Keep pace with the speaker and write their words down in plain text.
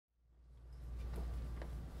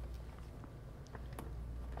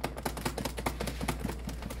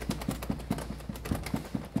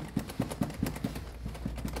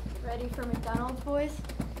Ready for McDonald's, boys?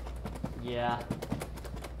 Yeah.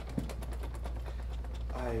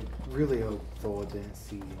 I really hope Thor didn't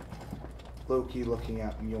see Loki looking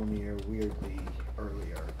at Mjolnir weirdly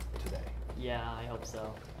earlier today. Yeah, I hope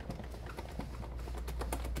so.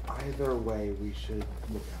 Either way, we should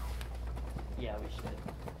look out. Yeah, we should.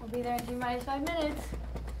 We'll be there in T minus 5 minutes.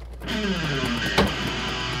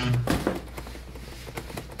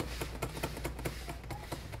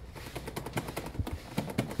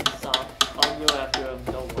 So, I'll go after him,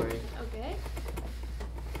 don't worry. Okay.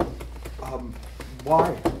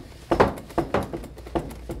 Why?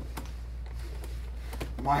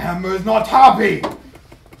 My hammer is not happy!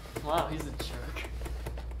 Wow, he's a jerk.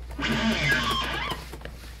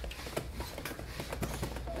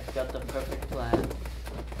 I've got the perfect plan.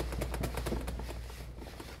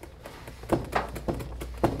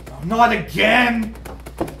 No, not again!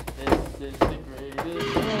 This is the greatest.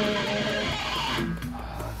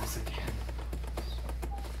 This again.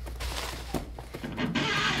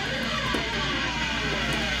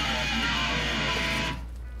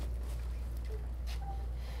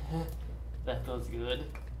 That feels good.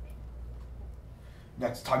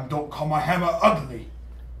 Next time, don't call my hammer ugly.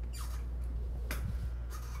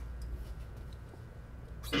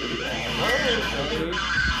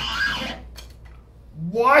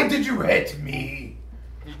 Why did you hit me?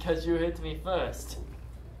 Because you hit me first.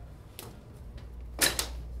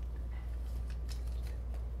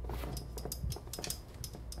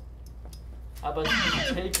 How about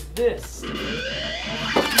you take this?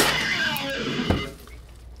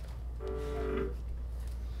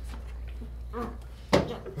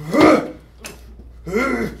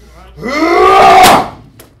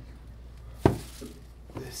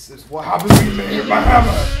 This is what happens when you hit my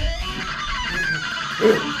hammer.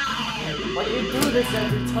 Why do you do this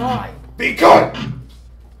every time? Be good!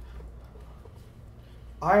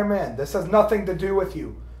 Iron Man, this has nothing to do with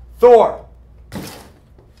you. Thor!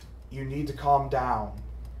 You need to calm down.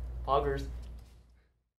 Poggers.